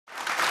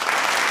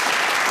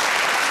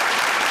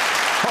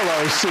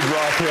Hello, Sid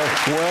Roth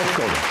here.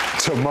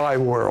 Welcome to my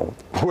world,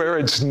 where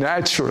it's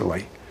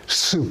naturally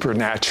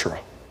supernatural.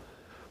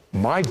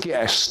 My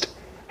guest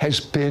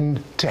has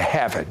been to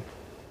heaven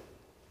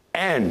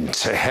and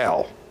to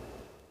hell.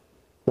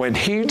 When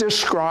he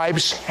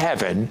describes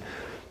heaven,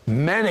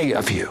 many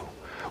of you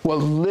will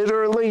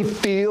literally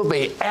feel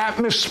the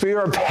atmosphere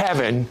of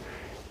heaven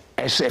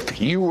as if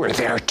you were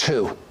there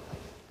too.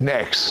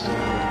 Next.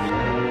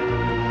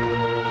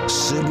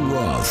 Sid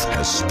Roth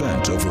has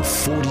spent over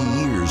 40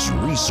 years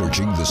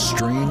researching the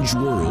strange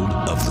world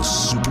of the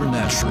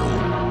supernatural.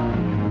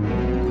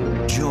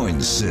 Join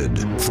Sid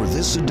for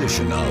this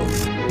edition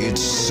of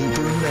It's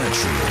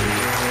Supernatural.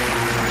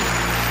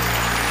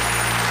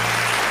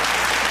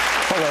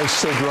 Hello,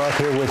 Sid Roth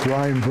here with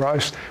Ryan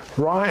Bruss.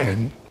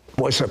 Ryan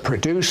was a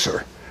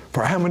producer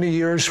for how many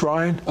years,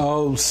 Ryan?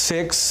 Oh,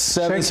 6,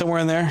 7, somewhere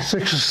in there.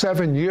 6 or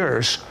 7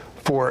 years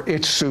for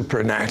It's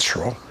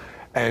Supernatural.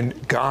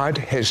 And God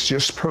has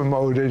just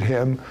promoted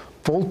him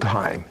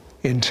full-time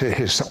into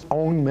his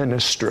own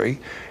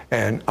ministry,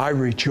 and I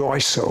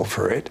rejoice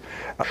over it.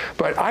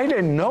 But I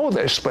didn't know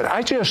this, but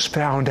I just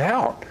found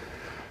out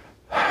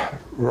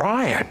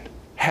Ryan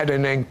had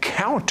an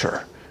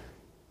encounter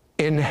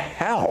in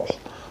hell.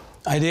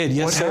 I did,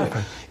 yes, sir. What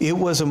happened? It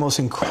was the most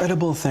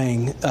incredible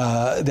thing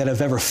that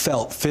I've ever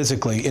felt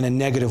physically in a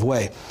negative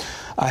way.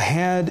 I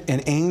had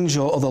an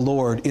angel of the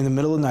Lord in the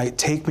middle of the night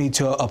take me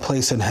to a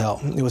place in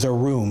hell. It was a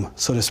room,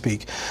 so to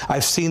speak.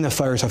 I've seen the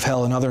fires of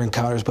hell in other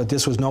encounters, but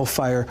this was no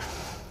fire.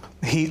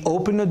 He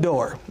opened the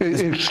door.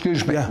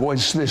 Excuse me, Yeah.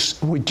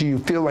 do you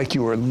feel like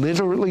you were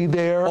literally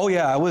there? Oh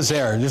yeah, I was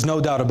there. There's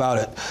no doubt about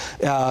it.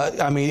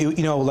 I mean,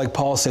 you know, like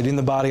Paul said, in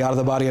the body, out of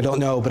the body, I don't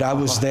know, but I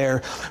was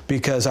there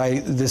because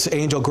this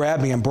angel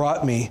grabbed me and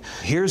brought me.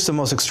 Here's the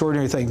most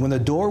extraordinary thing. When the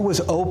door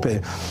was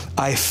open,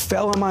 I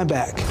fell on my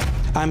back.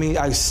 I mean,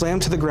 I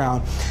slammed to the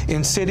ground.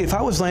 And Sid, if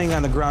I was laying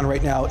on the ground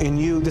right now and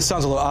this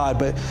sounds a little odd,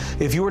 but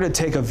if you were to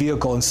take a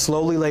vehicle and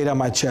slowly lay it on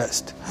my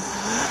chest,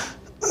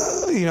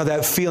 you know,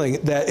 that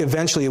feeling that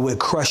eventually it would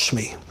crush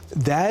me.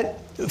 That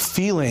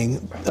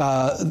feeling,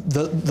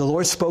 the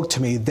Lord spoke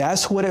to me,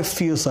 that's what it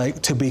feels like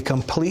to be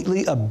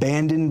completely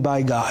abandoned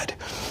by God.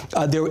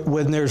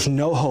 When there's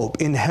no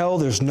hope. In hell,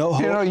 there's no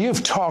hope. You know,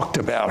 you've talked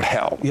about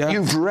hell. Yeah.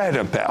 You've read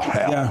about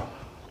hell. Yeah.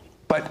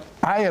 But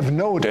I have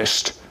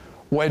noticed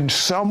when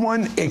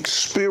someone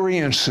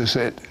experiences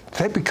it,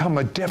 they become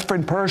a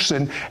different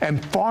person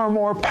and far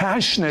more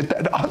passionate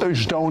that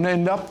others don't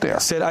end up there.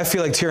 Sid, I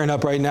feel like tearing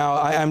up right now.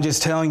 I'm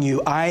just telling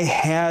you, I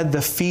had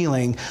the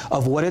feeling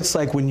of what it's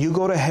like when you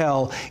go to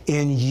hell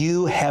and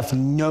you have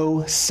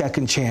no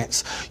second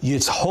chance.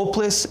 It's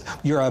hopeless.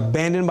 You're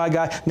abandoned by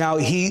God. Now,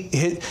 he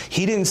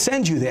didn't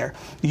send you there.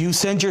 You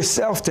send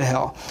yourself to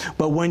hell.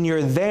 But when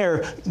you're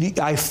there,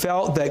 I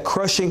felt that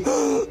crushing,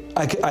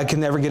 I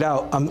can never get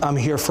out. I'm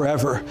here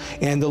forever.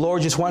 And the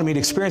Lord just wanted me to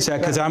experience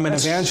that because I'm an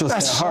evangelist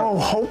at heart. So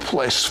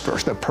hopeless for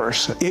the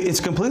person. It's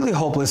completely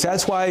hopeless.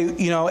 That's why,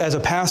 you know, as a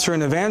pastor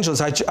and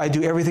evangelist, I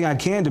do everything I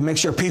can to make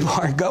sure people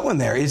aren't going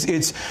there.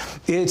 It's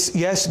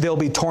yes, there'll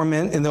be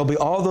torment and there'll be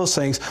all those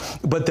things,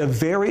 but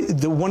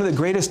one of the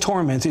greatest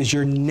torments is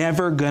you're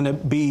never going to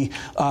be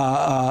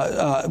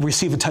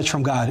receive a touch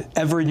from God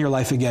ever in your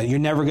life again. You're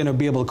never going to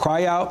be able to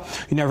cry out.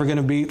 You're never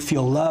going to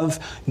feel love.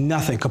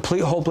 Nothing.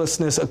 Complete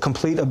hopelessness. A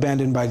complete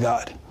abandoned by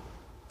God.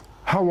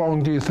 How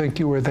long do you think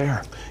you were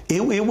there?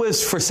 It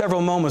was for several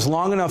moments,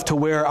 long enough to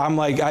where I'm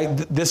like,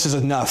 this is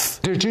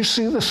enough. Did you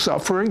see the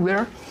suffering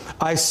there?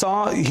 I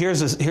saw, here's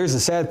the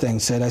sad thing,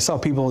 Sid. I saw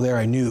people there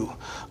I knew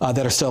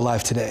that are still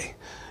alive today.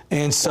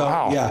 And so,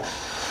 wow.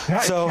 Yeah.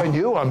 So, can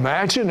you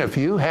imagine if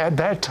you had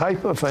that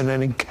type of an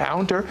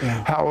encounter,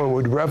 how it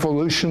would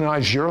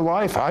revolutionize your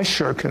life? I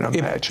sure can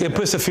imagine. It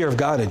puts the fear of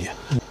God in you.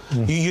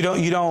 You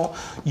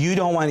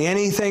don't want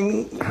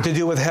anything to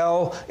do with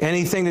hell,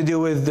 anything to do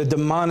with the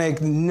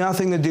demonic,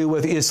 nothing to do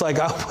with, it's like,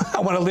 I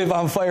want to live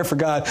on fire for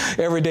God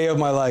every day of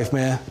my life,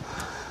 man.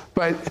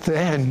 But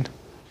then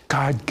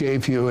God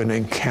gave you an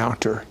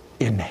encounter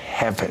in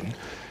heaven.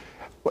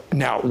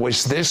 Now,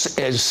 was this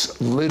as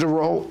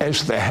literal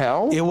as the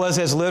hell? It was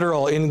as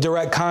literal, in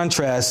direct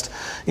contrast.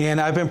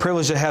 And I've been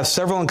privileged to have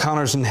several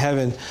encounters in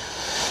heaven.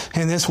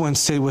 And this one,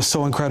 Sid, was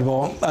so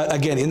incredible.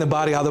 Again, in the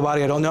body, out of the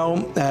body, I don't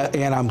know.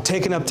 And I'm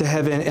taken up to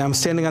heaven, and I'm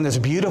standing on this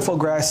beautiful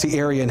grassy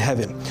area in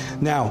heaven.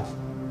 Now,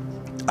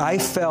 I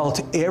felt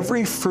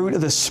every fruit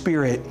of the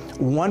Spirit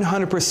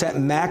 100%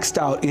 maxed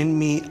out in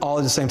me all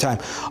at the same time.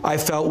 I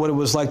felt what it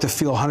was like to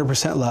feel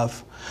 100%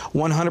 love,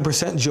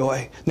 100%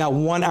 joy, not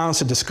 1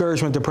 ounce of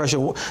discouragement,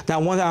 depression,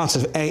 not 1 ounce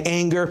of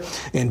anger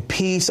and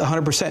peace,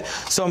 100%.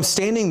 So I'm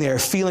standing there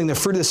feeling the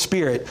fruit of the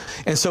Spirit.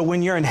 And so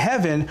when you're in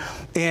heaven,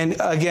 and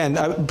again,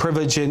 I'm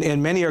privileged,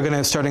 and many are going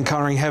to start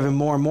encountering heaven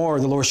more and more,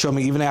 the Lord showed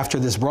me even after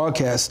this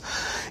broadcast.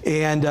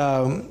 And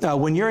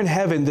when you're in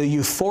heaven, the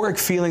euphoric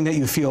feeling that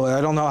you feel,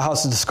 I don't know how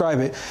else to describe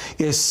it,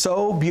 is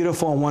so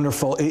beautiful and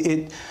wonderful.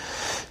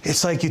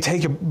 It's like you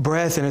take a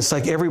breath, and it's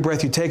like every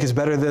breath you take is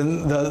better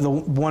than the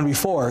one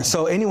before.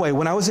 So anyway,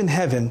 when I was in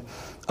heaven,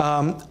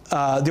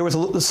 there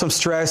was some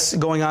stress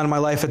going on in my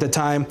life at the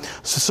time.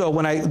 So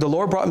when the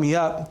Lord brought me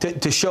up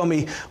to show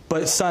me,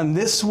 but son,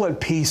 this is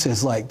what peace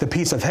is like, the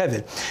peace of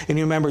heaven. And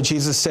you remember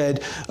Jesus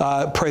said,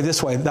 pray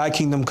this way, thy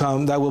kingdom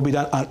come, thy will be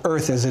done on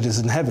earth as it is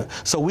in heaven.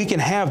 So we can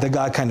have the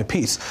God kind of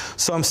peace.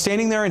 So I'm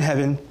standing there in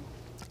heaven,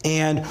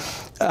 and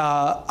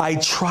I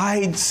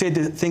tried, Sid,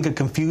 to think a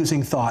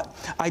confusing thought.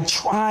 I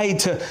tried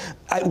to,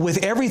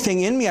 with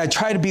everything in me, I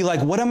tried to be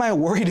like, what am I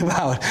worried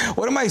about?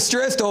 What am I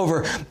stressed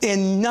over?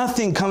 And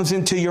nothing comes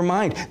into your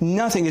mind.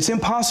 Nothing. It's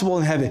impossible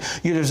in heaven.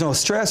 There's no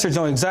stress. There's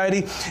no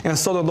anxiety. And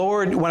so the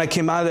Lord, when I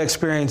came out of that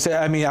experience,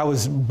 I mean, I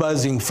was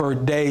buzzing for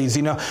days,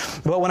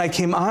 But when I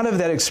came out of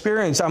that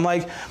experience, I'm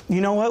like,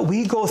 you know what?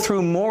 We go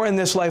through more in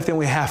this life than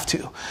we have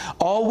to.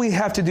 All we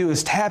have to do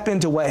is tap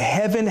into what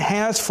heaven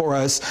has for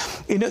us.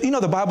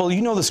 The Bible,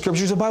 the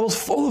scriptures, the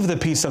Bible's full of the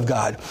peace of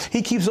God.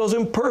 He keeps those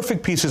in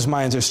perfect peace whose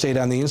minds are stayed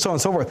on thee, and so on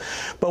and so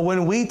forth. But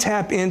when we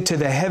tap into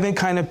the heaven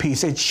kind of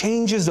peace, it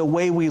changes the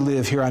way we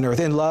live here on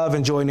earth in love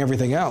and joy and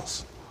everything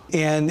else.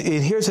 And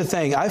here's the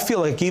thing. I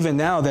feel like even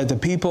now that the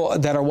people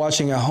that are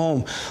watching at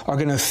home are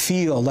going to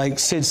feel, like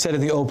Sid said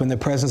in the open, the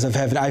presence of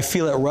heaven. I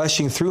feel it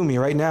rushing through me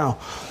right now.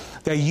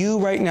 That you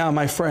right now,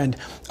 my friend,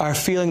 are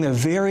feeling the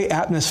very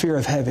atmosphere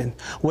of heaven.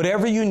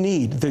 Whatever you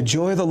need, the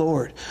joy of the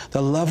Lord,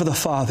 the love of the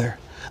Father,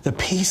 the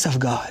peace of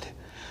God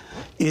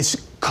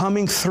is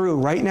coming through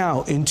right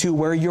now into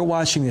where you're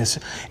watching this.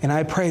 And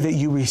I pray that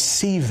you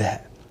receive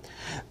that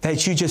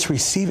you just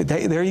receive it.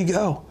 There you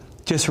go.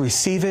 Just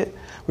receive it.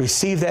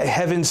 Receive that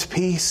heaven's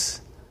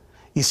peace.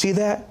 You see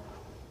that?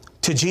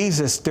 To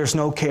Jesus, there's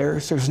no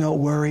cares. There's no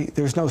worry.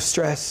 There's no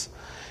stress.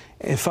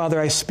 And Father,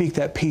 I speak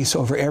that peace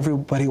over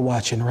everybody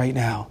watching right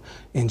now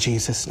in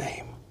Jesus'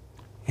 name.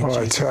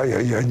 I tell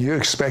you, and you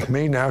expect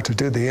me now to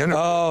do the interview.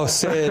 Oh,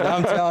 Sid,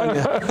 I'm telling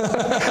you.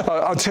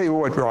 I'll tell you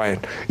what, Ryan.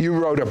 You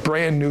wrote a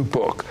brand new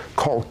book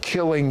called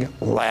Killing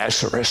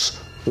Lazarus.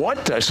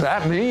 What does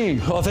that mean?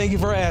 Well, thank you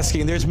for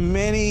asking. There's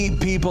many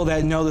people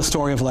that know the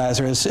story of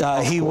Lazarus.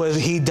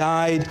 He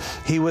died.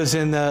 He was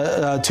in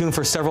the tomb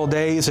for several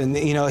days, and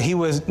he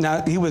was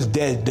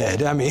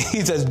dead. I mean,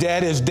 he's as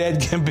dead as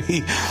dead can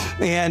be.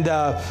 And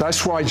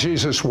that's why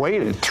Jesus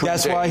waited 3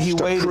 days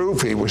to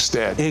prove he was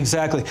dead.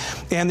 Exactly.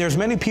 And there's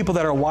many people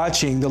that are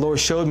watching. The Lord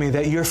showed me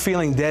that you're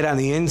feeling dead on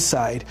the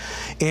inside.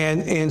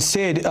 And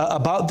Sid,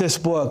 about this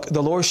book,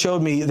 the Lord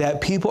showed me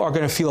that people are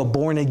going to feel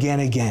born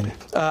again.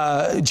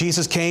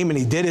 Jesus came and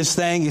he did his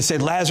thing. He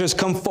said, Lazarus,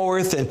 come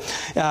forth.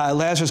 And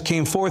Lazarus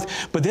came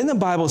forth. But then the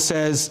Bible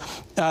says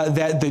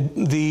that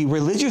the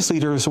religious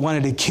leaders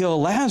wanted to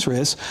kill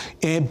Lazarus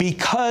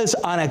because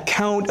on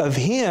account of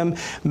him,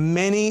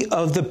 many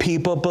of the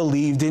people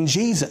believed in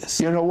Jesus.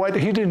 You know what?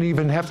 He didn't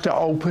even have to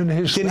open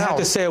his mouth. Didn't have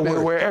to say a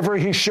word. Wherever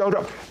he showed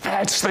up,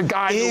 that's the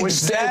guy who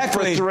was dead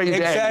for 3 days.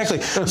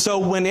 Exactly. So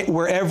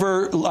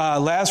wherever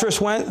Lazarus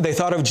went, they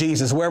thought of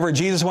Jesus. Wherever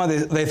Jesus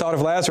went, they thought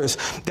of Lazarus.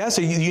 That's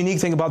a unique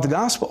thing about the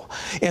gospel.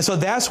 And so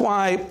that's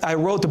why I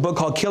wrote the book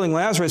called Killing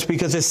Lazarus,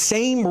 because the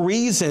same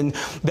reason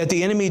that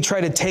the enemy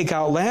tried to take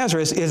out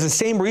Lazarus is the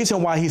same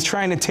reason why he's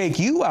trying to take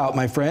you out,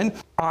 my friend.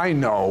 I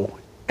know,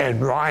 and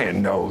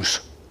Ryan knows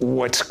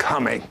what's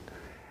coming.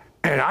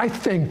 And I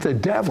think the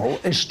devil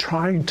is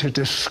trying to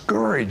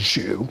discourage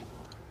you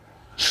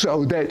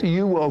so that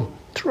you will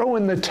throw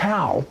in the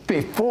towel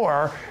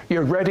before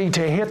you're ready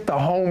to hit the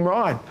home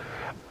run.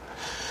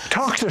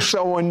 Talk to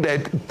someone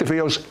that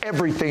feels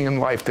everything in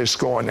life is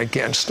going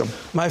against them.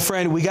 My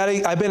friend,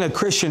 I've been a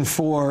Christian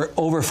for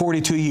over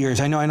 42 years.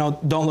 I know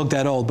don't look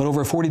that old, but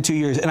over 42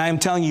 years. And I am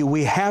telling you,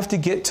 we have to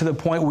get to the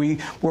point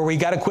where we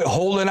got to quit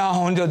holding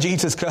on until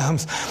Jesus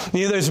comes.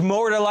 There's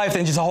more to life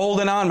than just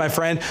holding on, my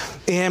friend.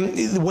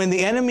 And when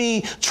the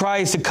enemy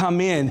tries to come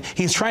in,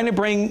 he's trying to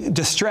bring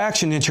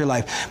distraction into your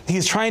life.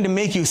 He's trying to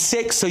make you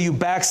sick so you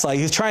backslide.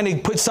 He's trying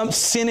to put some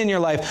sin in your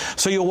life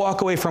so you'll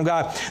walk away from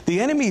God. The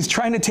enemy is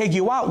trying to take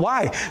you out.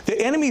 Why? The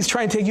enemy is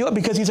trying to take you out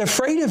because he's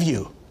afraid of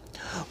you.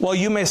 Well,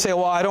 you may say,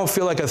 well, I don't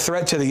feel like a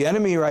threat to the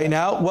enemy right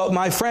now. Well,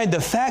 my friend, the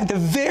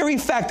very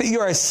fact that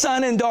you're a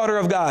son and daughter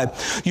of God,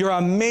 you're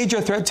a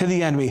major threat to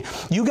the enemy.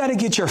 You got to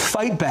get your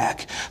fight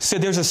back. So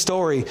there's a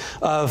story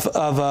of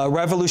a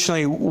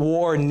Revolutionary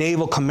War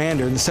naval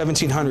commander in the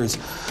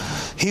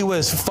 1700s. He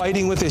was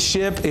fighting with his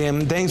ship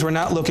and things were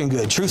not looking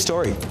good. True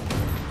story.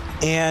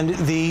 And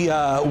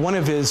one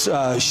of his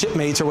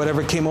shipmates or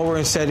whatever came over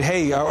and said,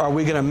 hey, are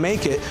we going to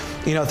make it?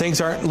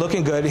 Things aren't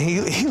looking good. And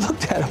he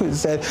looked at him and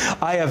said,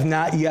 I have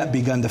not yet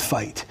begun to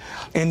fight.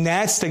 And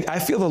I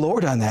feel the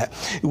Lord on that.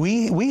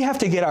 We have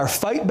to get our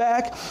fight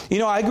back.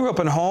 I grew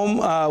up in a home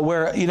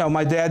where,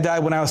 my dad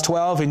died when I was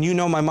 12,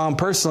 and my mom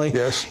personally.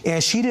 Yes.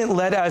 And she didn't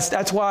let us,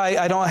 that's why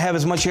I don't have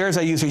as much hair as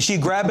I used to.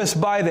 She'd grab us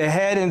by the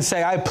head and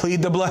say, I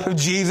plead the blood of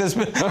Jesus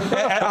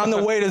on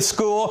the way to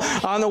school,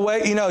 on the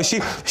way,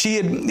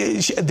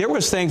 there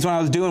was things when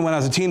I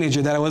was a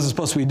teenager that I wasn't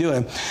supposed to be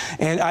doing.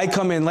 And I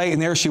come in late,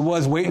 and there she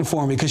was waiting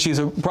for me, because she's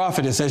a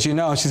prophetess, as you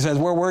know. She says,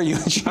 "Where were you?"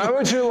 How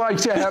would you like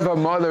to have a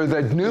mother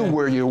that knew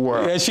where you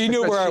were? Yeah, she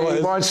knew where I was.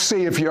 She wants to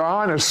see if you're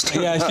honest.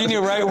 Yeah, she knew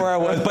right where I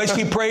was, but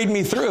she prayed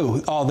me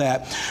through all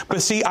that.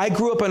 But see, I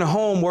grew up in a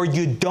home where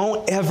you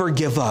don't ever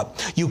give up.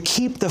 You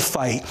keep the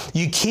fight.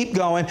 You keep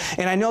going.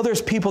 And I know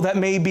there's people that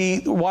may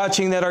be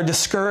watching that are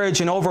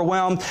discouraged and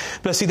overwhelmed.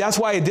 But see, that's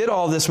why I did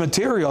all this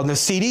material and the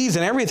CDs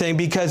and everything,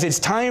 because it's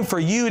time for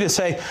you to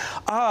say,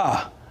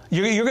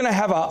 you're going to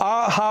have an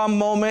aha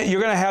moment.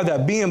 You're going to have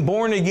that being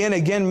born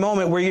again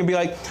moment where you're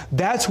going to be like,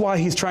 that's why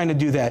he's trying to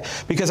do that.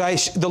 Because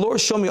the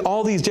Lord showed me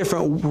all these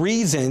different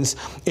reasons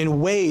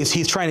and ways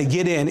he's trying to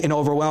get in and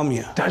overwhelm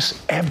you. Does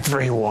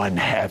everyone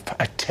have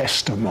a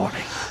testimony?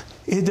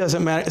 It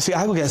doesn't matter. See,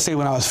 I got to say,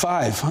 when I was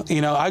 5,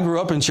 I grew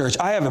up in church.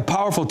 I have a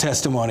powerful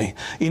testimony.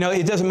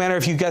 It doesn't matter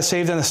if you got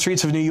saved on the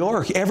streets of New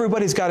York.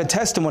 Everybody's got a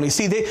testimony.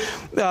 See,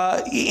 and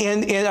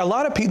a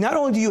lot of people, not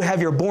only do you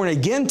have your born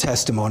again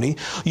testimony,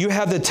 you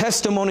have the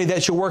testimony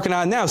that you're working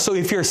on now. So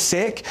if you're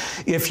sick,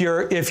 if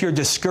you're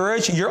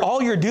discouraged,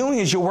 all you're doing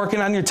is you're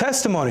working on your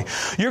testimony.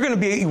 You're going to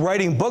be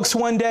writing books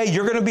one day.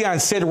 You're going to be on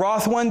Sid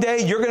Roth one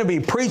day. You're going to be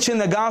preaching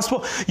the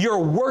gospel. You're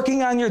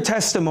working on your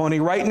testimony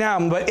right now,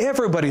 but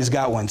everybody's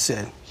got one, Sid.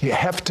 You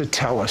have to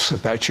tell us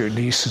about your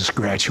niece's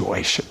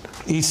graduation.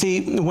 You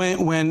see,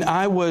 when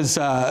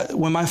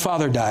my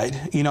father died,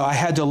 I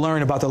had to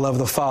learn about the love of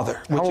the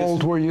Father. How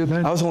old were you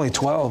then? I was only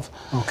 12.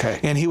 Okay.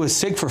 And he was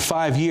sick for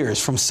 5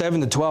 years. From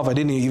 7 to 12, I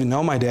didn't even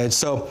know my dad.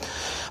 So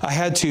I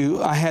had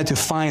to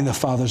find the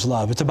Father's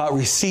love. It's about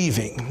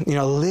receiving,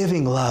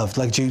 living love,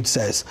 like Jude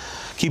says,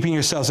 keeping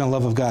yourselves in the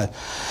love of God.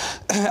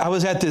 I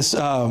was at this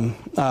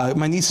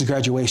my niece's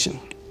graduation.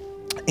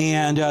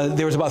 And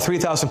there was about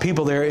 3,000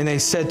 people there, and they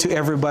said to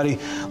everybody,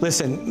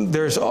 listen,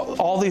 there's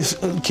all these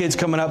kids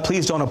coming up.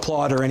 Please don't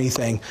applaud or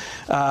anything.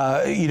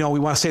 We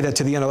want to say that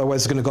to the end,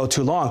 otherwise it's going to go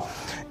too long.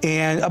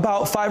 And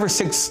about 5 or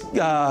 6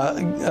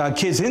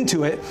 kids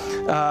into it,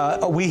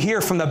 we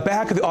hear from the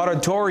back of the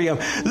auditorium,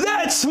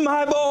 "That's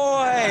my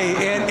boy!"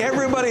 And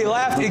everybody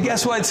laughed. And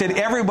guess what? It said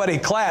everybody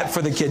clapped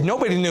for the kid.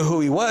 Nobody knew who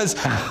he was.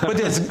 But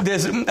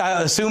this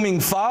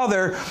assuming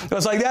father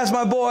was like, "That's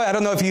my boy." I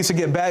don't know if he used to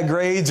get bad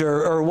grades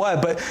or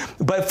what, but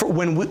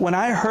when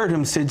I heard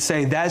him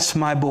say, "That's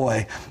my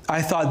boy,"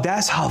 I thought,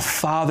 that's how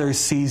Father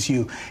sees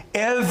you.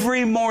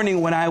 Every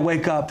morning when I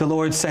wake up, the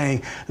Lord's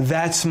saying,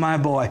 "That's my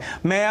boy."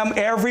 Ma'am,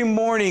 every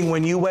morning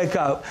when you wake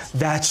up,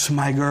 "That's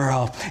my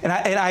girl." And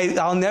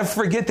I'll never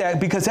forget that,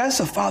 because that's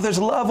the Father's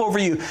love over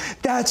you.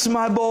 That's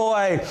my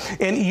boy.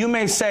 And you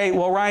may say,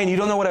 "Well, Ryan, you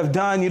don't know what I've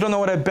done. You don't know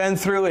what I've been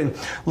through, and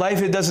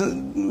life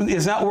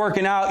is not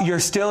working out."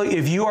 You're still,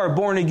 if you are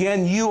born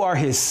again, you are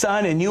his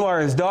son and you are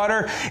his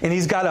daughter, and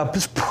he's got a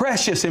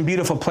precious and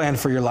beautiful plan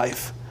for your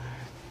life.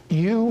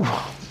 You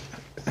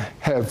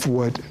have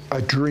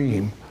a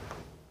dream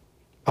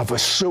of a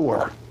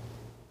sewer.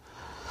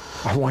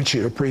 I want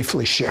you to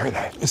briefly share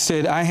that.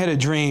 Sid, I had a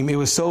dream. It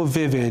was so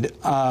vivid.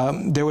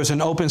 There was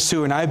an open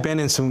sewer, and I've been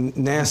in some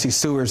nasty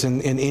sewers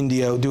in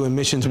India doing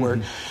missions work,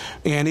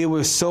 and it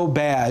was so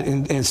bad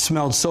and it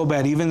smelled so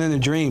bad, even in the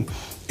dream.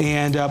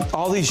 And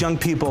all these young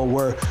people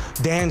were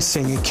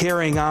dancing and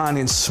carrying on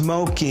and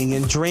smoking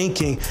and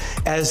drinking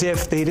as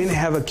if they didn't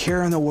have a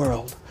care in the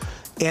world.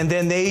 And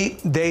then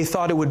they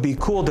thought it would be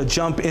cool to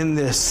jump in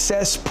this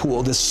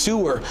cesspool, the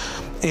sewer.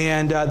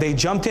 And they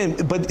jumped in,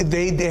 but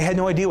they had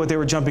no idea what they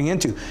were jumping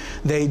into.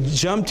 They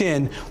jumped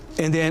in,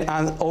 and then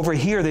over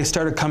here they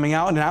started coming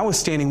out, and I was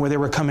standing where they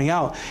were coming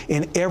out.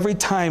 And every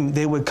time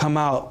they would come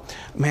out,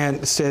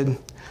 man, Sid,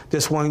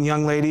 this one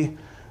young lady,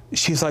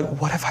 she's like,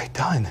 "What have I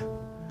done?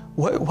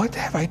 What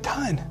have I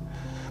done?"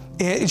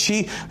 And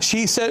she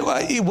said,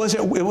 well, it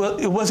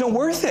wasn't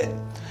worth it.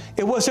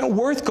 It wasn't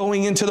worth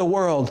going into the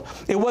world.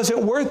 It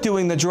wasn't worth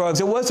doing the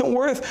drugs. It wasn't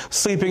worth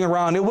sleeping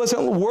around. It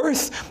wasn't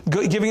worth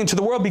giving into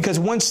the world, because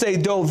once they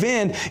dove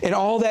in and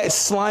all that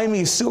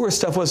slimy sewer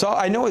stuff was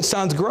I know it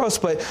sounds gross,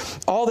 but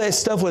all that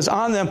stuff was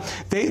on them.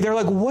 They're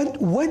like,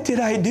 what did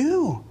I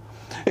do?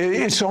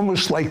 It's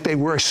almost like they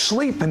were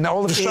asleep, and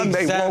all of a sudden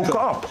they woke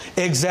up.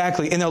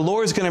 Exactly. And the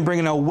Lord's going to bring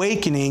an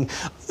awakening,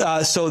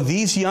 so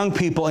these young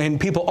people and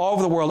people all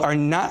over the world are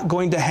not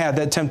going to have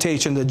that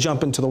temptation to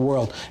jump into the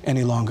world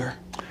any longer.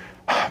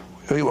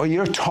 Well,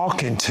 you're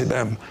talking to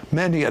them,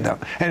 many of them,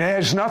 and it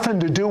has nothing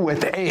to do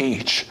with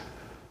age.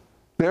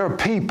 There are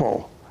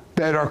people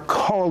that are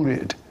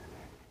coated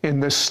in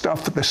the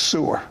stuff of the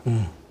sewer,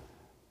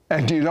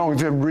 and you don't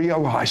even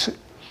realize it.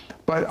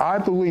 But I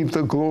believe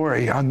the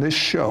glory on this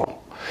show,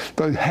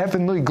 the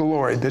heavenly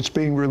glory that's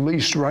being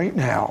released right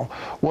now,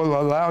 will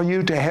allow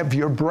you to have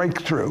your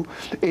breakthrough.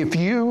 If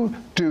you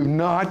do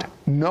not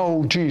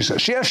know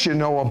Jesus, yes, you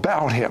know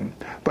about him,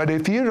 but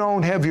if you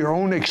don't have your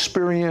own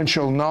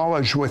experiential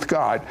knowledge with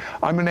God,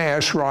 I'm going to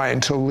ask Ryan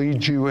to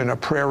lead you in a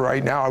prayer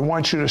right now. I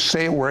want you to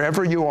say it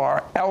wherever you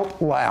are,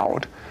 out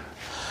loud.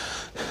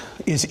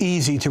 It's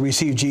easy to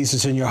receive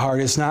Jesus in your heart.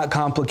 It's not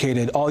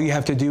complicated. All you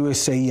have to do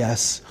is say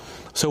yes.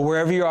 So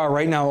wherever you are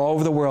right now, all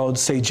over the world,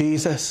 say,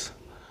 "Jesus,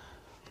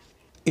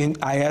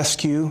 I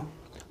ask you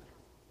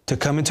to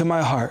come into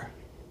my heart.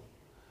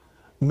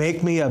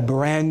 Make me a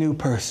brand new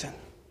person.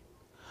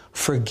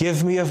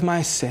 Forgive me of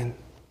my sin.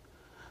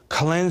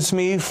 Cleanse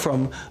me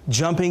from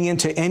jumping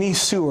into any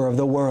sewer of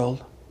the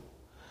world.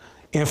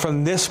 And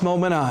from this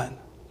moment on,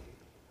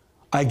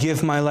 I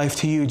give my life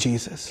to you,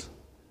 Jesus.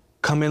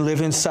 Come and live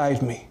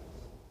inside me.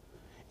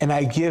 And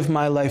I give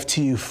my life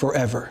to you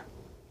forever.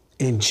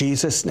 In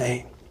Jesus'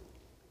 name,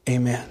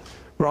 amen.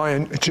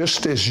 Ryan,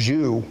 just as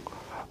you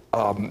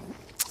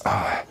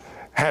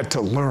had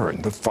to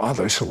learn the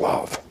Father's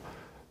love,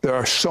 there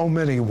are so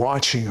many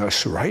watching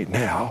us right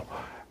now,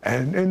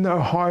 and in their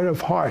heart of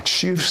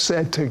hearts, you've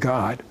said to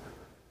God,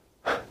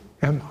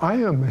 am I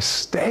a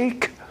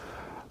mistake?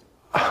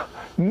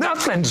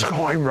 Nothing's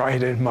going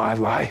right in my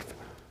life.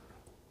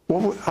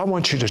 Well, I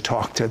want you to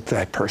talk to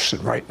that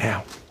person right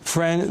now.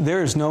 Friend,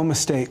 there is no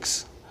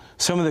mistakes.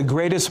 Some of the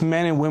greatest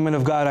men and women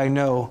of God I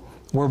know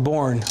were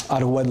born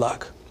out of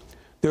wedlock.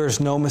 There is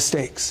no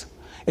mistakes.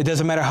 It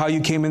doesn't matter how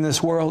you came in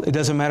this world. It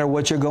doesn't matter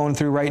what you're going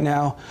through right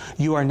now.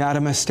 You are not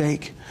a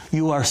mistake.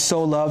 You are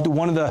so loved.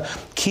 One of the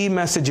key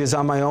messages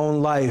on my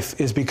own life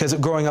is because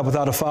of growing up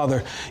without a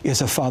father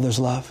is a father's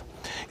love.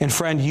 And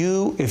friend,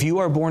 if you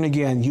are born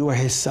again, you are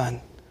his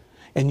son.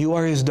 And you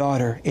are his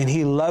daughter, and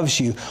he loves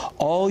you.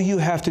 All you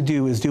have to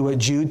do is do what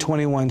Jude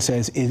 21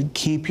 says, is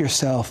keep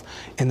yourself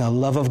in the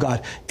love of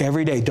God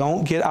every day.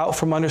 Don't get out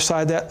from underneath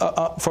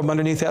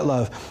that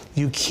love.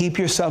 You keep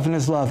yourself in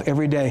his love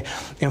every day.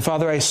 And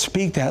Father, I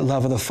speak that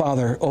love of the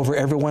Father over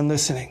everyone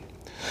listening,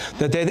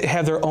 that they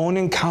have their own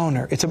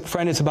encounter.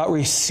 It's about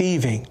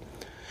receiving.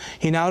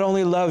 He not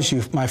only loves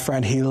you, my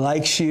friend, he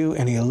likes you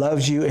and he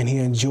loves you and he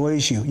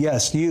enjoys you.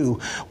 Yes, you,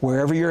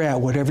 wherever you're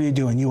at, whatever you're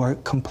doing, you are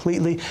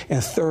completely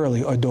and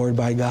thoroughly adored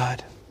by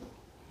God.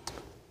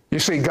 You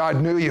see,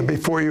 God knew you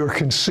before you were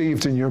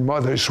conceived in your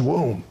mother's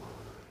womb.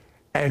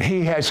 And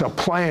he has a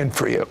plan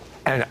for you.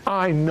 And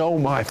I know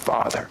my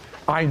Father.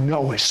 I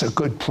know it's a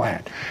good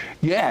plan.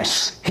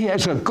 Yes, he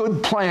has a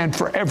good plan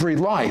for every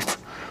life.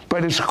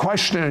 But it's a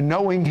question of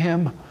knowing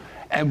him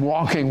and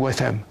walking with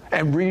him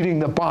and reading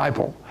the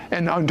Bible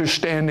and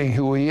understanding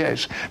who he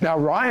is. Now,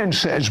 Ryan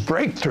says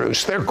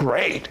breakthroughs, they're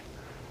great,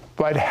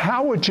 but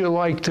how would you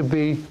like to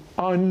be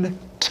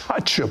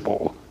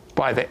untouchable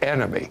by the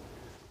enemy?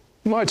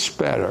 Much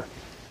better.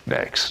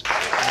 Next.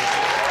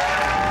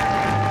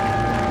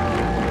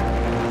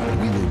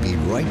 We will be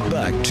right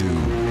back to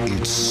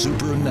It's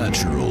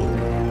Supernatural.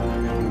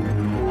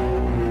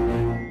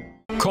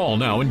 Call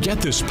now and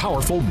get this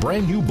powerful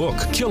brand new book,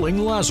 Killing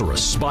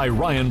Lazarus by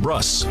Ryan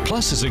Bruss,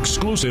 plus his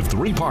exclusive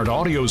 3-part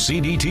audio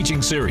CD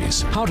teaching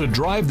series, How to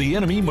Drive the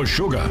Enemy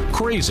Meshuggah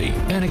Crazy,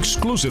 an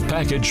exclusive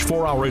package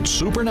for our It's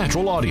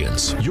Supernatural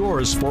audience.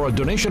 Yours for a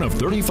donation of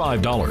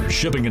 $35.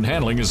 Shipping and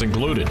handling is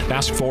included.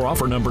 Ask for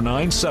offer number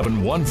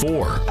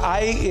 9714.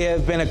 I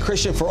have been a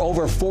Christian for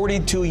over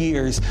 42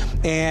 years,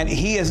 and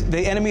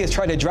the enemy has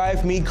tried to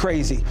drive me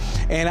crazy.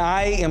 And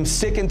I am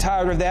sick and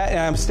tired of that, and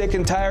I'm sick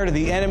and tired of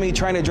the enemy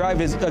trying to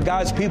drive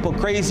God's people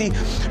crazy,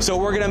 so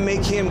we're going to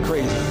make him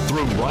crazy.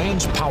 Through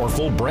Ryan's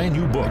powerful brand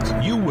new book,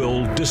 you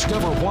will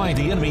discover why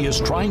the enemy is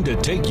trying to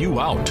take you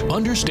out,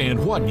 understand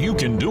what you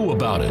can do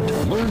about it,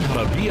 learn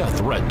how to be a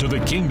threat to the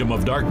kingdom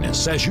of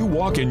darkness as you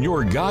walk in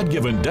your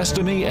God-given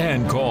destiny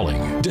and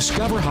calling.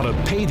 Discover how to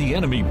pay the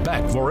enemy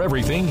back for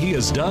everything he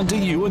has done to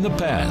you in the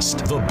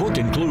past. The book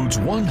includes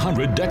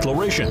 100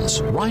 declarations,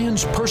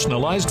 Ryan's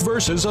personalized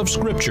verses of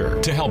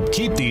Scripture to help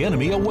keep the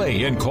enemy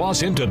away and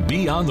cause him to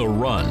be on the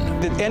run.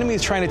 The enemy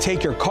is trying to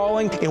take your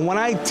calling, and when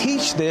I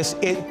teach this,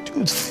 it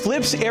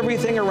flips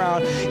everything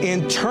around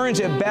and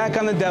turns it back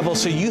on the devil,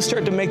 so you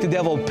start to make the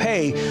devil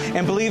pay.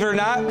 And believe it or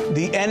not,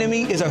 the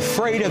enemy is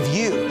afraid of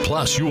you.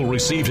 Plus, you will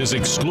receive his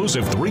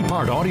exclusive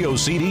 3-part audio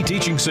CD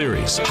teaching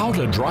series, How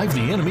to Drive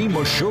the Enemy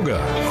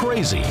Meshuggah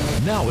Crazy.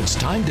 Now it's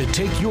time to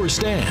take your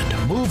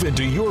stand, move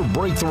into your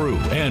breakthrough,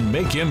 and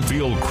make him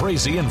feel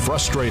crazy and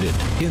frustrated.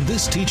 In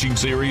this teaching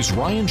series,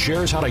 Ryan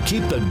shares how to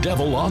keep the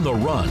devil on the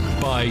run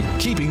by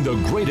keeping the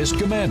greatest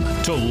commandment,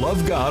 to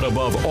love God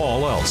above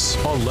all else,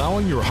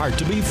 allowing your heart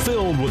to be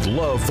filled with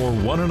love for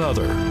one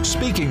another,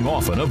 speaking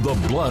often of the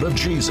blood of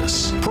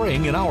Jesus,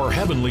 praying in our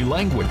heavenly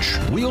language,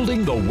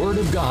 wielding the Word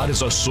of God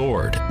as a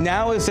sword.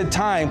 Now is the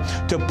time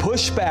to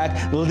push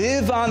back,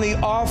 live on the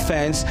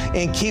offense,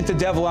 and keep the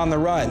devil on the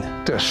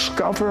run.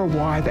 Discover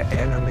why the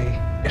enemy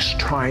is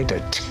trying to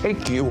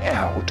take you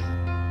out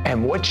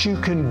and what you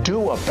can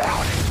do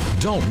about it.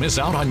 Don't miss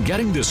out on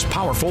getting this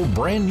powerful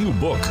brand new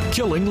book,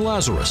 Killing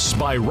Lazarus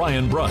by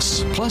Ryan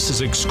Bruss, plus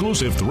his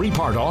exclusive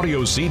 3-part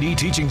audio CD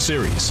teaching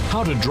series,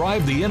 How to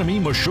Drive the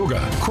Enemy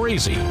Meshuggah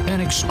Crazy,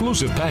 an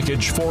exclusive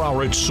package for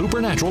our It's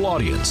Supernatural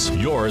audience.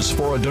 Yours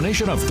for a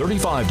donation of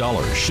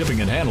 $35. Shipping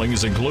and handling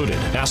is included.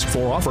 Ask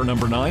for offer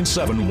number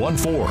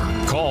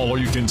 9714. Call or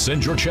you can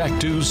send your check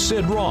to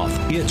Sid Roth.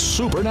 It's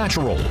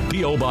Supernatural.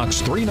 P.O. Box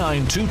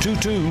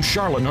 39222,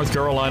 Charlotte, North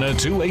Carolina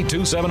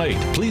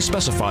 28278. Please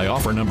specify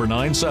offer number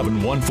 9714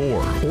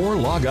 or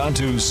log on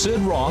to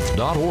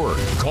sidroth.org.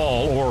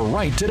 Call or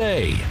write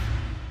today.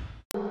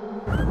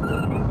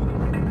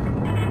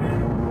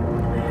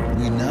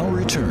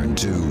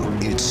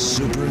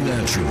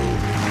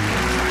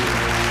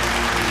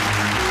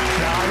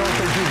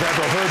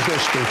 never heard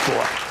this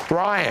before.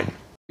 Ryan,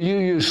 you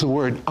use the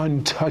word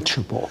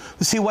untouchable.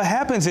 See, what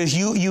happens is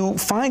you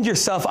find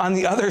yourself on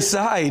the other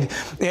side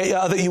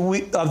of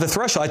the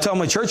threshold. I tell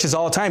my churches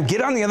all the time,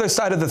 get on the other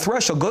side of the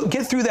threshold. Go,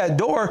 get through that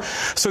door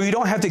so you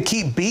don't have to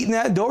keep beating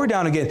that door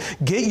down again.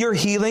 Get your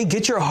healing,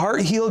 get your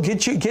heart healed,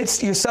 get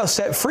yourself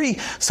set free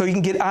so you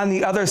can get on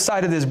the other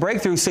side of this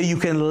breakthrough so you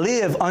can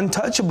live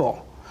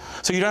untouchable.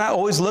 So you're not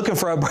always looking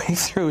for a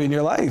breakthrough in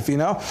your life, you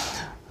know?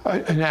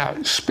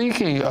 Now,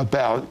 speaking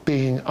about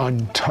being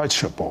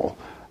untouchable,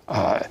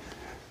 I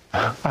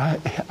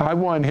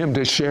want him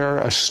to share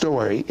a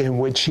story in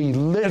which he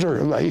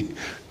literally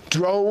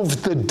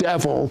drove the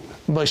devil,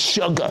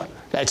 Meshuggah.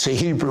 That's a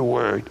Hebrew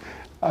word.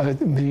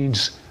 It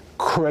means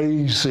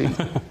crazy.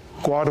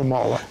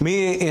 Guatemala.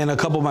 Me and a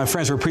couple of my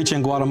friends were preaching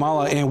in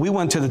Guatemala, and we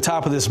went to the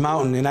top of this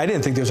mountain, and I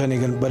didn't think there was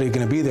anybody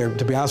going to be there,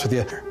 to be honest with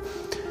you,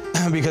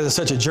 because it's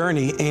such a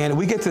journey. And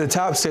we get to the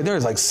top, say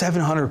there's like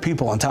 700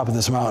 people on top of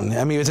this mountain.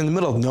 I mean, it was in the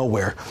middle of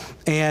nowhere.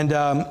 And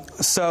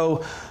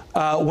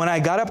when I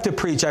got up to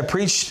preach, I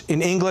preached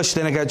in English,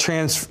 then I got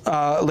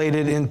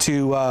translated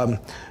into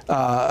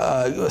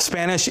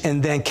Spanish,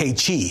 and then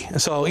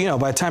Quechua. So, you know,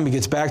 by the time it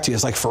gets back to you,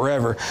 it's like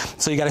forever.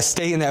 So you got to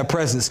stay in that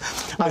presence.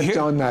 I've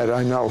done that,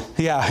 I know.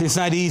 Yeah, it's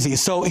not easy.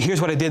 So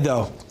here's what I did,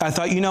 though. I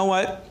thought, you know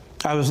what?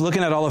 I was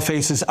looking at all the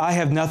faces. I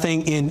have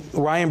nothing in,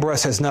 Ryan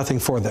Bruss has nothing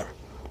for them.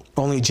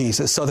 Only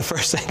Jesus. So the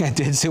first thing I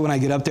did when I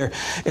get up there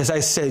is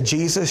I said,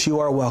 Jesus, you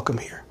are welcome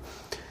here.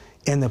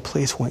 And the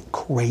place went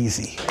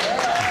crazy.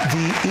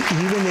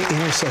 Even the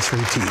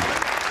intercessory team,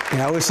 and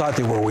I always thought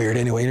they were weird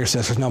anyway,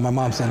 intercessors. No, my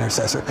mom's an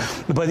intercessor.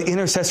 But the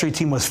intercessory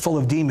team was full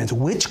of demons.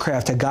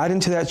 Witchcraft had got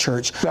into that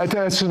church.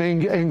 That's an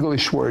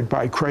English word.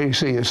 By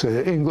crazy is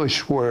an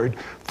English word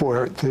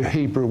for the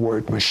Hebrew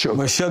word Meshuggah.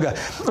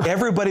 Meshuggah.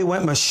 Everybody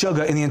went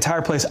Meshuggah in the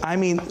entire place. I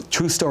mean,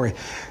 true story.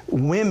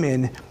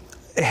 Women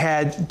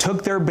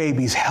took their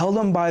babies, held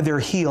them by their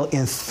heel,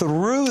 and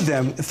threw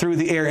them through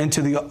the air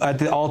into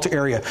the altar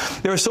area.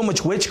 There was so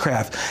much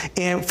witchcraft.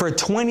 And for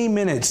 20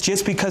 minutes,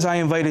 just because I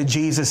invited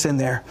Jesus in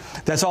there,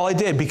 that's all I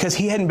did, because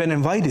he hadn't been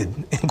invited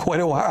in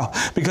quite a while,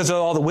 because of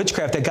all the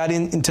witchcraft that got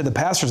into the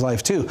pastor's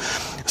life too.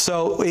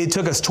 So it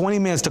took us 20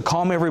 minutes to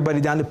calm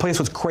everybody down. The place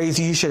was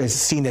crazy. You should have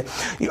seen it.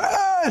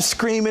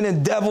 Screaming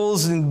and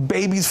devils and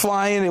babies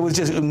flying. It was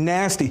just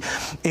nasty.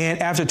 And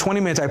after 20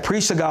 minutes, I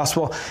preached the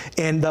gospel,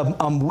 and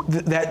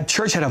that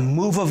church had a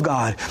move of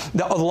God.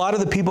 A lot of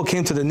the people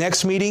came to the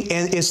next meeting,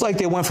 and it's like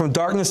they went from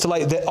darkness to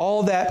light.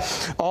 All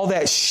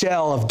that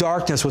shell of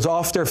darkness was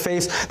off their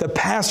face. The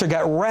pastor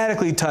got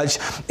radically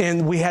touched,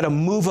 and we had a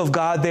move of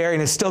God there,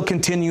 and it's still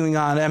continuing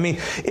on. I mean,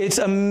 it's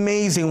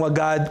amazing what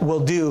God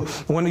will do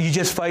when you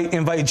just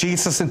invite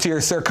Jesus into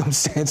your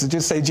circumstances.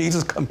 Just say,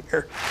 Jesus, come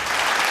here.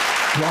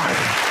 Ryan,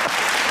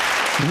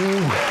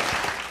 you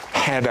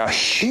had a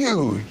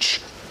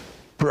huge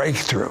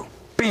breakthrough,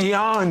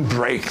 beyond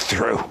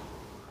breakthrough.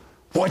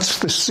 What's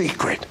the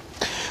secret?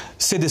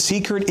 So the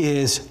secret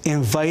is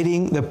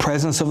inviting the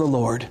presence of the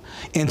Lord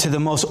into the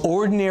most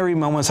ordinary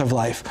moments of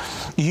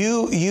life.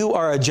 You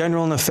are a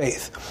general in the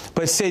faith,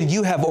 but Sid,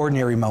 you have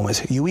ordinary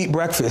moments. You eat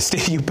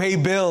breakfast, you pay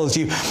bills,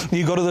 you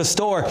go to the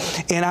store.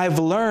 And I've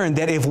learned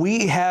that if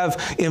we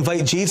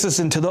invite Jesus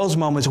into those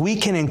moments, we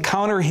can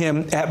encounter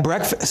him at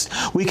breakfast.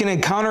 We can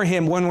encounter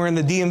him when we're in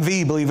the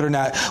DMV, believe it or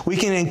not. We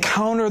can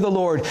encounter the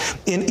Lord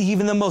in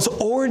even the most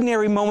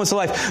ordinary moments of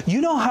life. You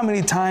know how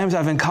many times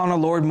I've encountered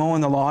the Lord mowing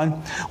the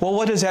lawn? Well,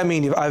 what does that mean?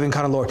 I've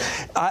encountered the Lord.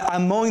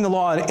 I'm mowing the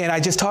lawn, and I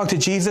just talk to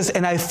Jesus,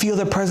 and I feel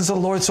the presence of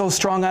the Lord so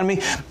strong on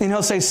me. And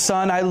he'll say,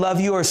 son, I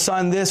love you, or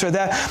son, this or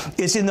that.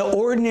 It's in the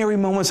ordinary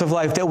moments of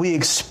life that we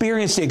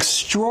experience the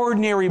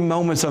extraordinary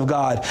moments of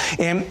God.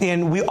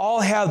 And we all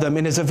have them,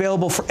 and it's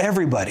available for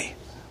everybody.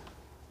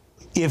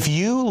 If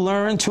you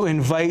learn to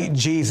invite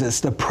Jesus,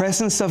 the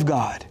presence of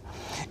God,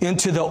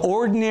 into the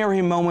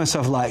ordinary moments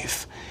of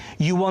life,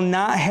 you will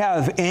not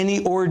have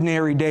any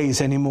ordinary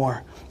days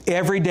anymore.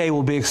 Every day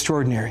will be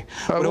extraordinary.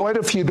 What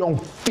if you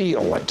don't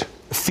feel it?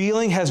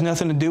 Feeling has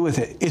nothing to do with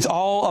it. It's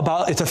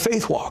a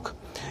faith walk.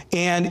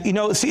 And,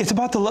 see, it's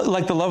about the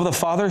love of the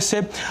Father,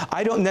 Sid.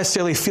 I don't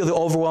necessarily feel the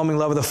overwhelming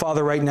love of the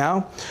Father right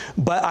now,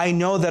 but I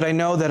know that I'm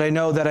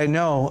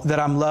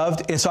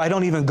loved, and so I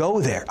don't even go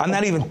there. I'm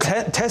not even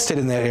tested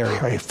in that area.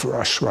 Pray for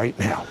us right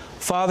now.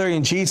 Father,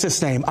 in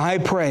Jesus' name, I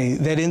pray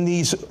that in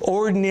these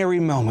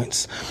ordinary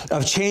moments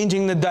of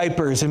changing the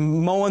diapers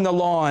and mowing the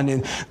lawn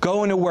and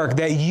going to work,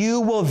 that you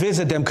will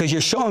visit them, because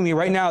you're showing me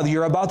right now that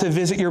you're about to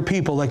visit your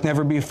people like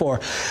never before.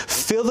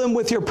 Fill them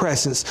with your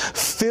presence.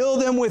 Fill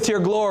them with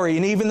your glory,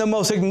 and even the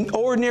most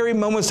ordinary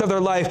moments of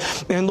their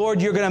life. And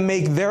Lord, you're going to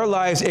make their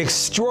lives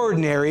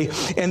extraordinary,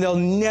 and they'll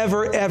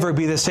never, ever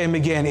be the same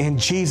again. In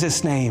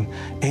Jesus' name,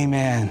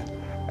 amen.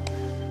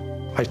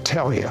 I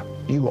tell you,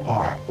 you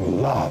are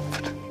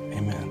loved.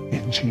 Amen.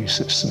 In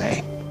Jesus'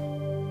 name.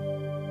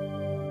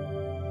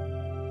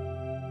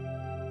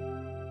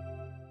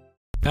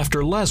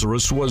 After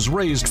Lazarus was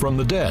raised from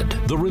the dead,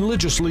 the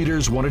religious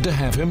leaders wanted to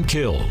have him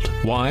killed.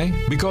 Why?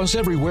 Because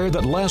everywhere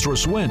that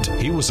Lazarus went,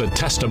 he was a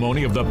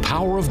testimony of the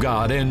power of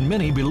God, and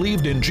many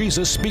believed in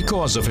Jesus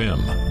because of him.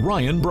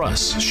 Ryan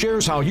Bruss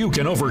shares how you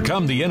can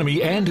overcome the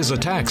enemy and his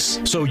attacks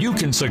so you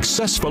can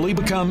successfully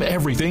become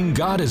everything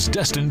God has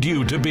destined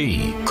you to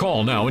be.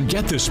 Call now and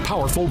get this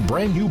powerful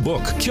brand new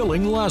book,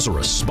 Killing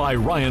Lazarus by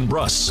Ryan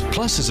Bruss,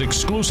 plus his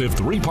exclusive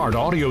 3-part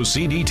audio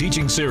CD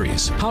teaching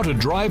series, How to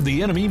Drive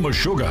the Enemy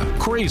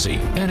Meshuggah, Crazy,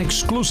 an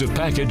exclusive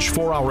package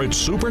for our It's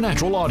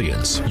Supernatural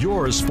audience.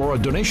 Yours for a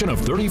donation of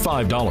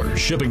 $35.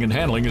 Shipping and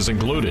handling is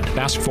included.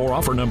 Ask for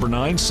offer number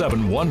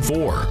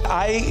 9714.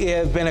 I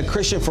have been a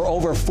Christian for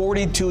over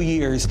 42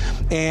 years,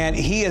 and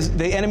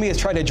the enemy has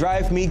tried to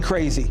drive me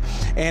crazy.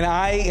 And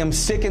I am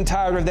sick and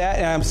tired of that,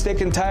 and I'm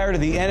sick and tired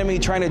of the enemy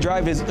trying to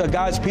drive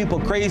God's people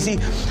crazy,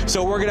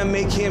 so we're going to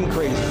make him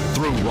crazy.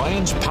 Through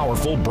Ryan's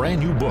powerful brand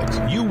new book,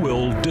 you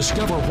will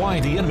discover why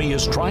the enemy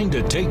is trying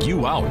to take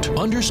you out.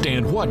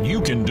 Understand what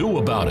you can do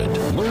about it.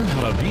 Learn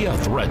how to be a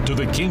threat to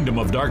the kingdom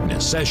of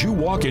darkness as you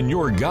walk in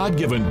your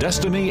God-given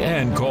destiny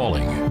and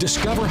calling.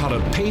 Discover how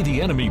to pay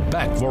the enemy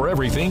back for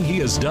everything he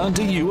has done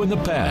to you in the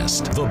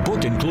past. The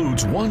book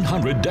includes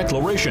 100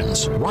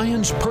 declarations,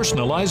 Ryan's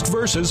personalized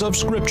verses of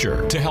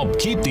Scripture to help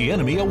keep the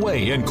enemy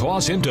away and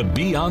cause him to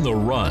be on the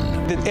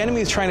run. The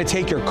enemy is trying to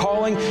take your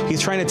calling.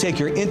 He's trying to take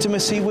your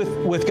intimacy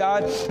with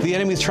God. The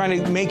enemy is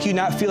trying to make you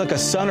not feel like a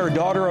son or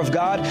daughter of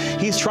God.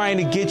 He's trying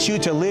to get you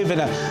to live in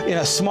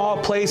a small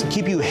place,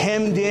 keep you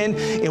hemmed in.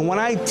 And when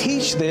I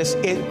teach this,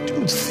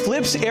 it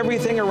flips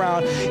everything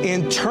around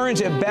and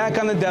turns it back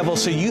on the devil,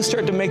 so you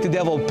start to make the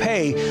devil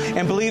pay.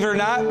 And believe it or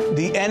not,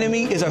 the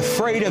enemy is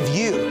afraid of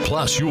you.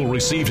 Plus, you will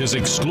receive his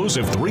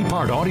exclusive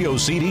 3-part audio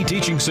CD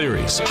teaching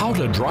series, How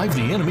to Drive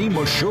the Enemy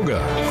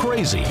Meshuggah,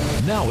 Crazy.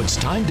 Now it's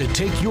time to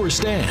take your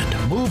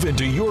stand, move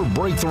into your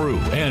breakthrough,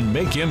 and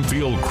make him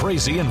feel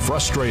crazy and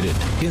frustrated.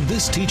 In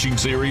this teaching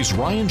series,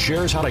 Ryan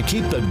shares how to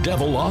keep the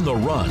devil on the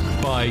run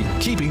by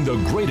keeping the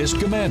greatest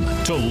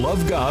commandment, to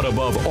love God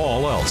above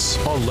all else,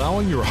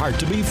 allowing your heart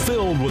to be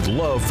filled with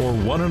love for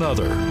one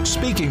another,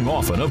 speaking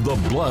often of the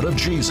blood of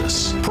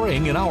Jesus,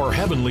 praying in our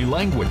heavenly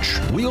language,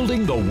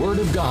 wielding the Word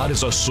of God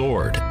as a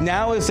sword.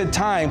 Now is the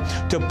time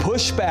to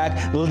push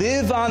back,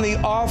 live on the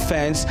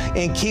offense,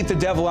 and keep the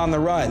devil on the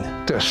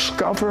run.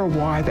 Discover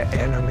why the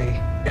enemy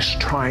is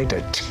trying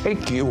to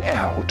take you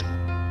out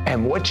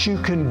and what you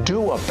can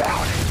do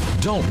about it.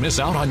 Don't miss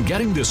out on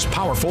getting this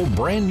powerful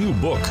brand new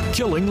book,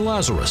 Killing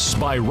Lazarus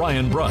by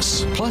Ryan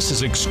Bruss, plus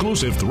his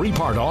exclusive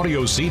 3-part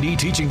audio CD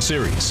teaching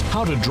series,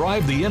 How to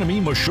Drive the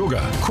Enemy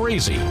Meshuggah,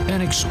 Crazy,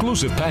 an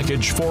exclusive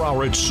package for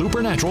our It's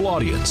Supernatural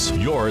audience.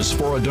 Yours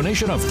for a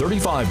donation of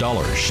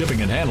 $35.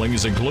 Shipping and handling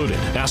is included.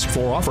 Ask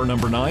for offer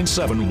number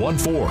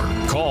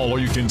 9714. Call or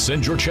you can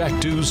send your check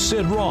to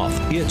Sid Roth.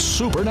 It's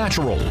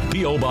Supernatural,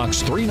 P.O.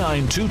 Box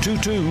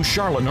 39222,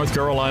 Charlotte, North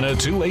Carolina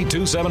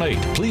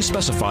 28278. Please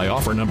specify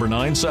offer number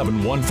 9714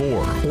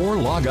 or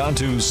log on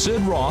to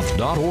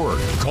sidroth.org.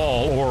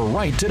 Call or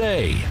write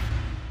today.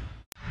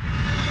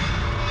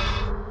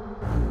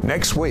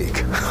 Next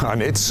week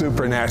on It's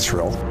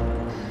Supernatural.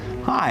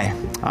 Hi,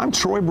 I'm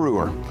Troy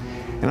Brewer,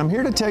 and I'm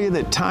here to tell you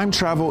that time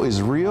travel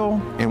is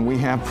real and we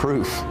have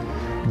proof.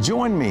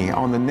 Join me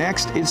on the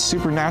next It's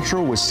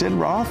Supernatural with Sid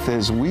Roth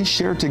as we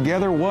share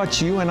together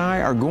what you and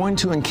I are going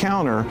to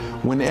encounter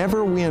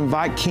whenever we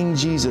invite King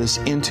Jesus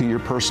into your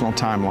personal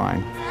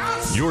timeline.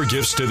 Your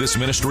gifts to this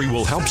ministry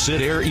will help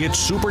Sid air It's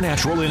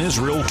Supernatural in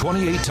Israel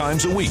 28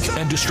 times a week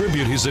and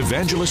distribute his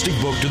evangelistic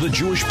book to the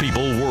Jewish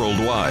people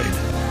worldwide.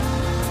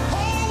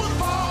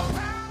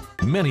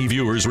 Many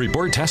viewers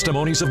report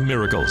testimonies of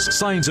miracles,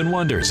 signs, and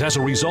wonders as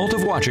a result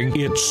of watching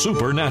It's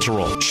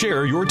Supernatural.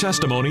 Share your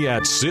testimony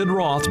at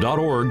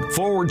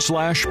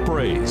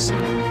sidroth.org/praise.